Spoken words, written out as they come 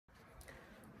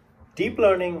Deep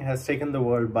learning has taken the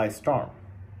world by storm.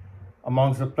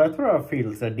 Amongst the plethora of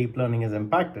fields that deep learning has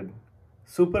impacted,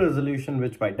 super resolution,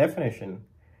 which by definition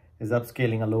is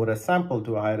upscaling a low-res sample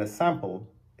to a high-res sample,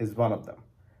 is one of them.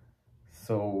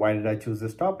 So why did I choose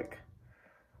this topic?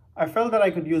 I felt that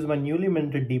I could use my newly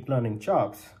minted deep learning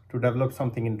chops to develop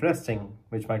something interesting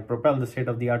which might propel the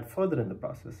state-of-the-art further in the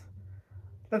process.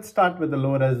 Let's start with the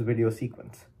low-res video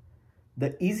sequence.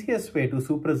 The easiest way to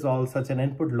super resolve such an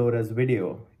input low-res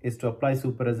video is to apply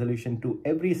super resolution to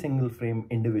every single frame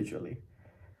individually.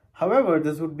 However,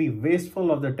 this would be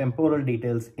wasteful of the temporal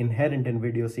details inherent in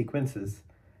video sequences,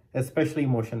 especially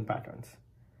motion patterns.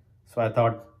 So I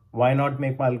thought, why not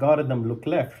make my algorithm look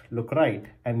left, look right,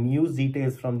 and use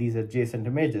details from these adjacent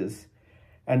images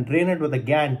and train it with a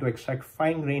GAN to extract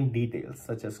fine-grained details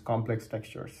such as complex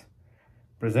textures.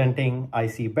 Presenting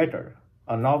iSeeBetter,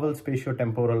 a novel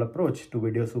spatio-temporal approach to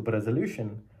video super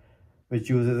resolution, which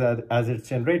uses as its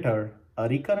generator a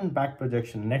recurrent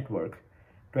back-projection network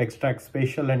to extract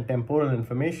spatial and temporal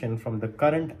information from the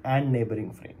current and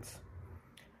neighboring frames.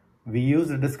 We use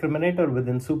a discriminator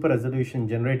within super resolution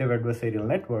generative adversarial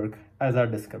network as our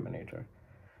discriminator.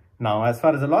 Now, as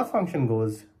far as the loss function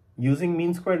goes, using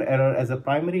mean squared error as a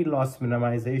primary loss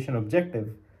minimization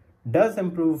objective does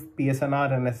improve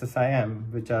PSNR and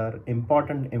SSIM, which are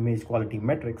important image quality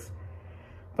metrics,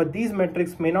 but these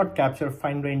metrics may not capture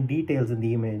fine-grained details in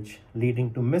the image,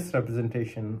 leading to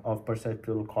misrepresentation of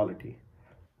perceptual quality.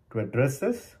 To address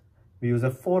this, we use a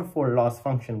four-fold loss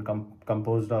function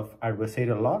composed of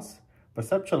adversarial loss,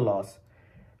 perceptual loss,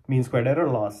 mean squared error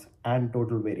loss, and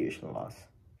total variation loss.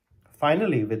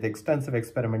 Finally, with extensive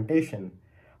experimentation,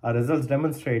 our results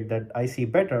demonstrate that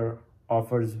iSeeBetter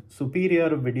offers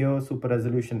superior video super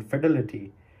resolution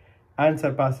fidelity and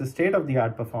surpasses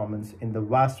state-of-the-art performance in the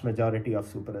vast majority of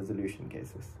super resolution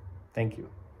cases. Thank you.